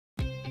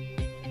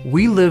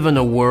We live in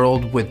a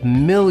world with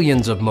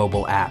millions of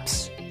mobile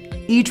apps,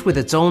 each with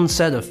its own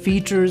set of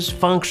features,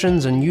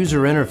 functions, and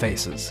user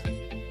interfaces.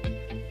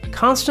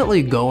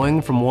 Constantly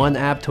going from one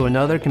app to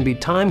another can be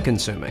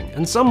time-consuming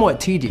and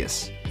somewhat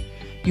tedious.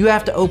 You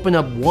have to open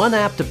up one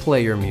app to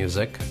play your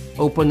music,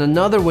 open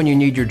another when you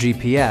need your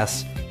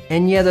GPS,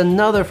 and yet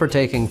another for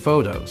taking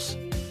photos.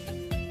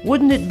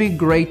 Wouldn't it be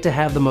great to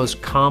have the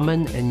most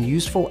common and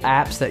useful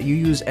apps that you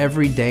use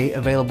every day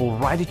available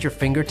right at your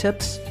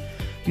fingertips,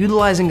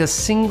 utilizing a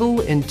single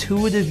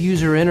intuitive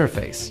user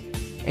interface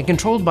and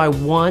controlled by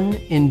one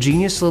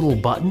ingenious little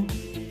button?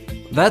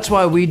 That's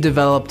why we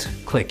developed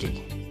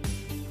Clicky.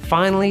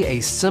 Finally,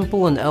 a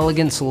simple and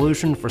elegant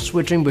solution for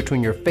switching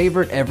between your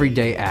favorite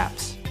everyday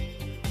apps.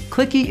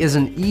 Clicky is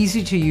an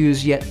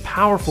easy-to-use yet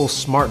powerful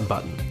smart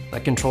button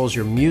that controls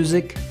your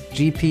music,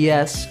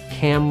 GPS,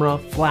 camera,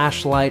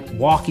 flashlight,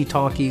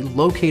 walkie-talkie,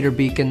 locator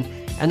beacon,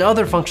 and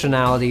other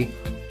functionality,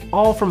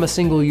 all from a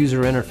single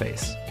user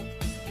interface.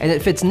 And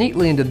it fits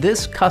neatly into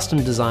this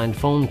custom-designed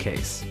phone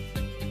case.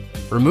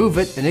 Remove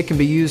it and it can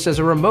be used as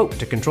a remote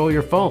to control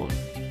your phone.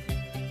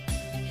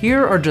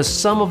 Here are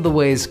just some of the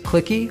ways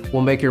Clicky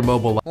will make your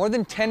mobile life. More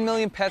than 10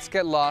 million pets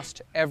get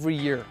lost every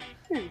year.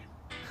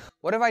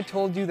 What if I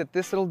told you that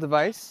this little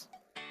device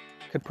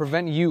could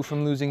prevent you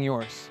from losing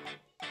yours?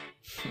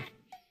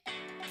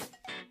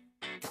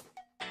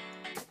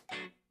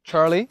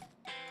 Charlie?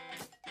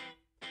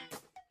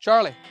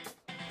 Charlie.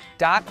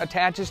 Dot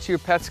attaches to your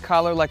pet's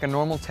collar like a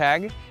normal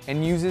tag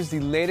and uses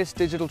the latest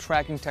digital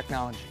tracking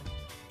technology.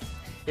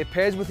 It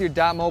pairs with your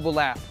Dot mobile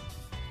app,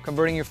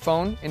 converting your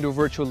phone into a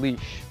virtual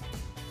leash.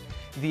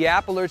 The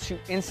app alerts you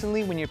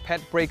instantly when your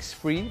pet breaks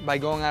free by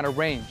going out of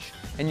range,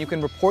 and you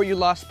can report your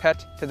lost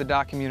pet to the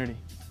Dot community.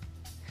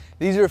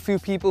 These are a few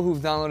people who've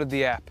downloaded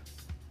the app.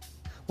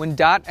 When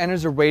Dot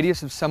enters a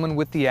radius of someone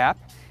with the app,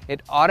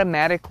 it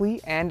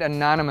automatically and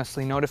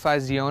anonymously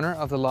notifies the owner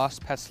of the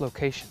lost pet's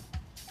location.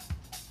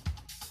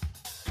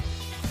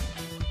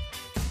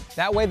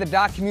 That way the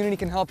Dot community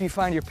can help you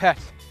find your pet.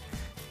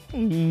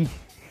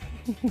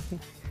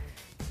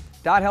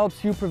 Dot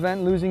helps you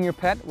prevent losing your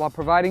pet while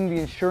providing the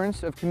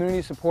assurance of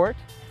community support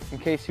in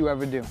case you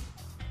ever do.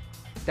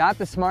 Dot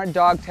the Smart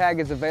Dog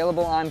Tag is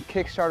available on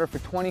Kickstarter for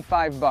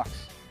 $25,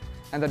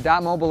 and the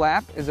Dot mobile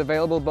app is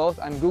available both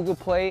on Google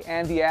Play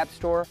and the App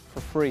Store for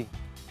free.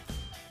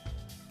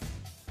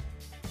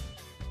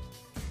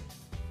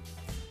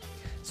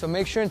 So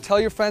make sure and tell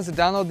your friends to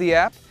download the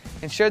app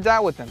and share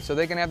Dot with them so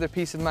they can have their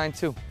peace of mind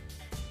too.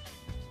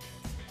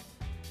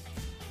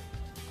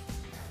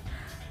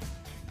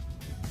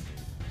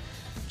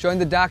 Join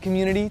the Dot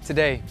community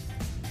today.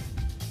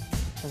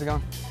 How's it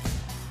going?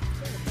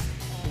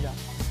 Good job.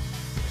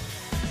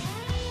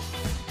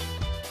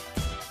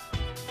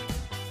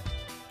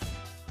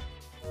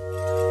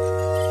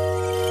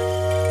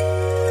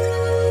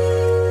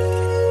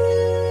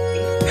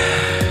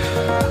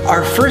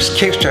 Our first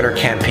Kickstarter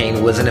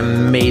campaign was an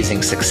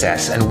amazing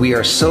success, and we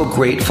are so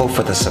grateful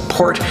for the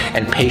support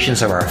and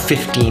patience of our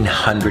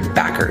 1,500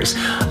 backers.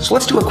 So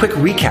let's do a quick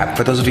recap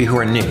for those of you who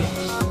are new.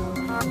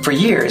 For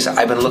years,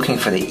 I've been looking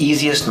for the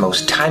easiest,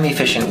 most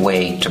time-efficient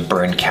way to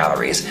burn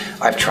calories.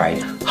 I've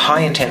tried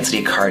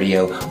high-intensity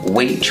cardio,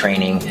 weight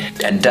training,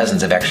 and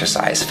dozens of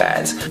exercise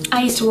fads.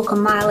 I used to walk a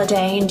mile a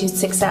day and do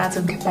 6 hours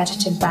of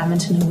competitive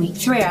badminton a week,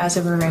 3 hours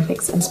of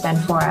aerobics, and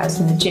spend 4 hours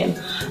in the gym.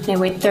 And I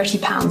weighed 30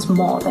 pounds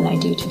more than I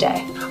do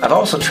today. I've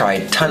also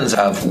tried tons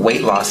of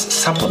weight loss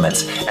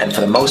supplements, and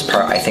for the most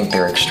part, I think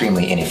they're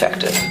extremely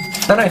ineffective.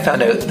 Then I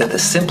found out that the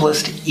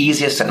simplest,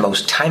 easiest, and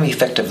most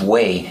time-effective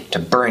way to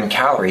burn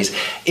calories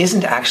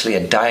isn't actually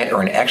a diet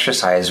or an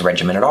exercise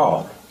regimen at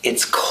all.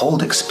 It's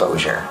cold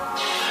exposure.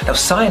 Now,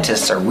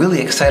 scientists are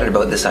really excited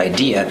about this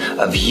idea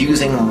of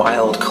using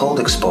mild cold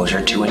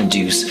exposure to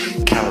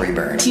induce calorie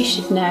burn. You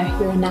should know,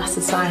 you're a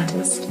NASA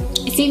scientist.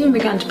 It's even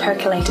begun to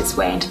percolate its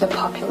way into the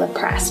popular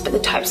press, but the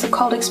types of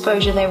cold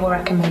exposure they will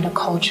recommend are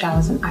cold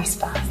showers and ice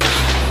baths.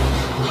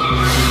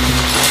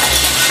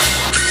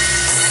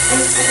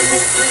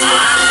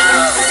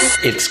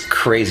 It's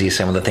crazy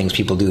some of the things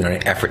people do in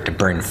an effort to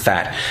burn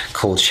fat.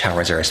 Cold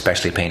showers are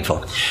especially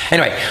painful.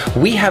 Anyway,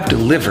 we have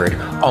delivered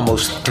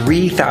almost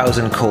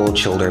 3,000 cold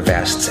shoulder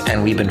vests,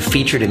 and we've been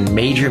featured in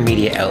major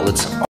media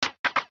outlets.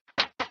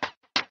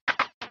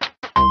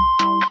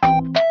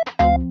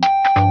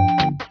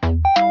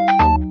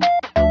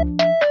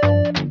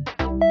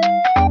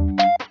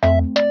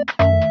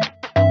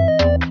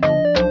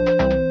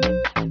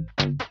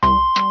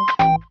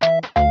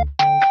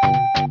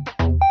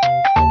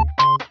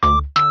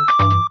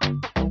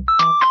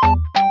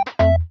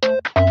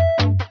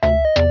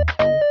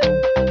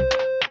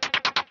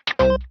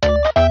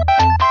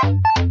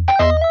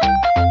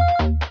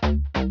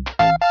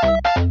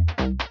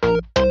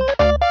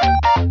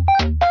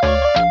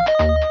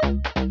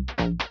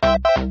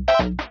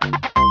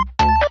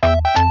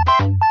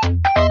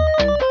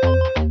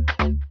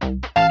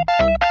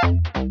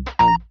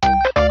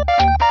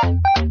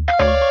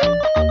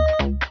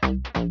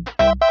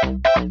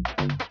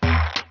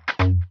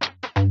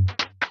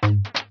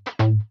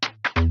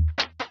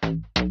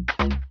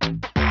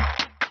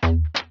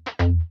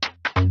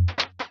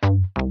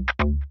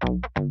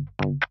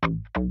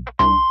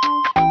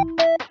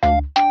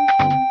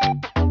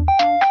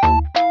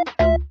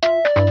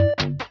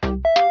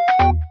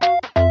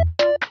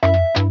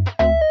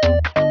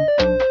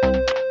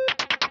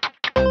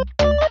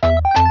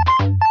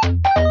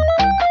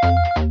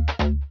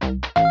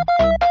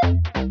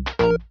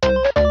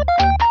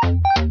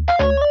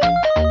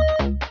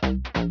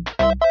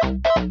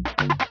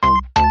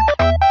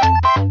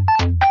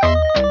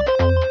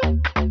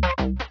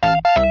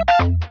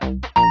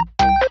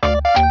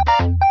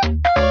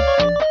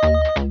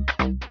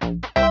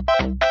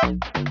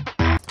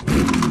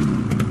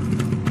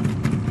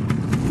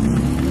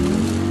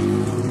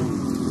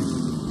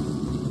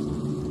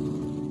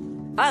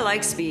 I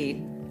like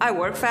speed. I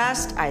work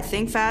fast, I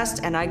think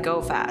fast, and I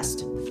go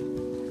fast.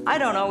 I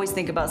don't always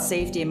think about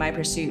safety in my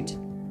pursuit.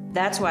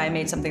 That's why I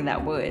made something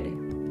that would.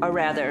 Or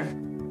rather,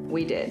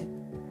 we did.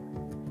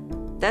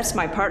 That's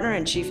my partner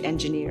and chief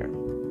engineer.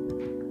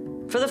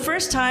 For the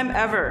first time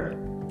ever,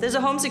 there's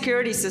a home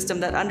security system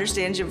that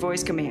understands your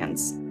voice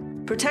commands,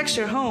 protects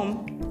your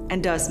home,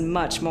 and does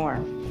much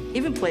more.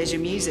 Even plays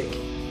your music,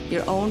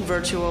 your own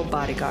virtual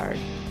bodyguard.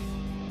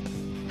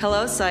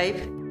 Hello,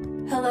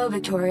 Sipe. Hello,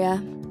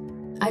 Victoria.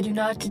 I do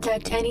not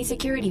detect any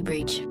security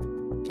breach.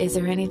 Is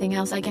there anything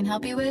else I can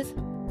help you with?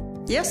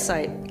 Yes,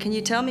 Sipe. Can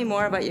you tell me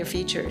more about your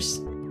features?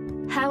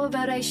 How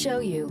about I show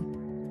you?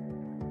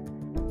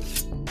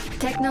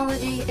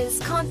 Technology is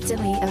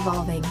constantly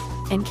evolving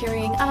and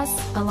carrying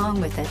us along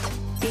with it.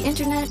 The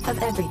Internet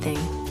of Everything,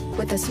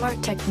 with the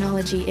smart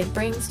technology it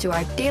brings to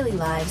our daily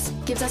lives,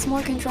 gives us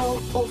more control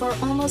over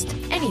almost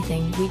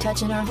anything we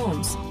touch in our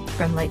homes.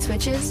 From light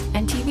switches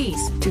and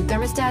TVs to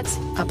thermostats,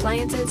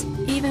 appliances,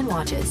 even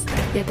watches.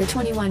 Yet the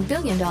 $21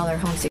 billion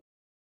home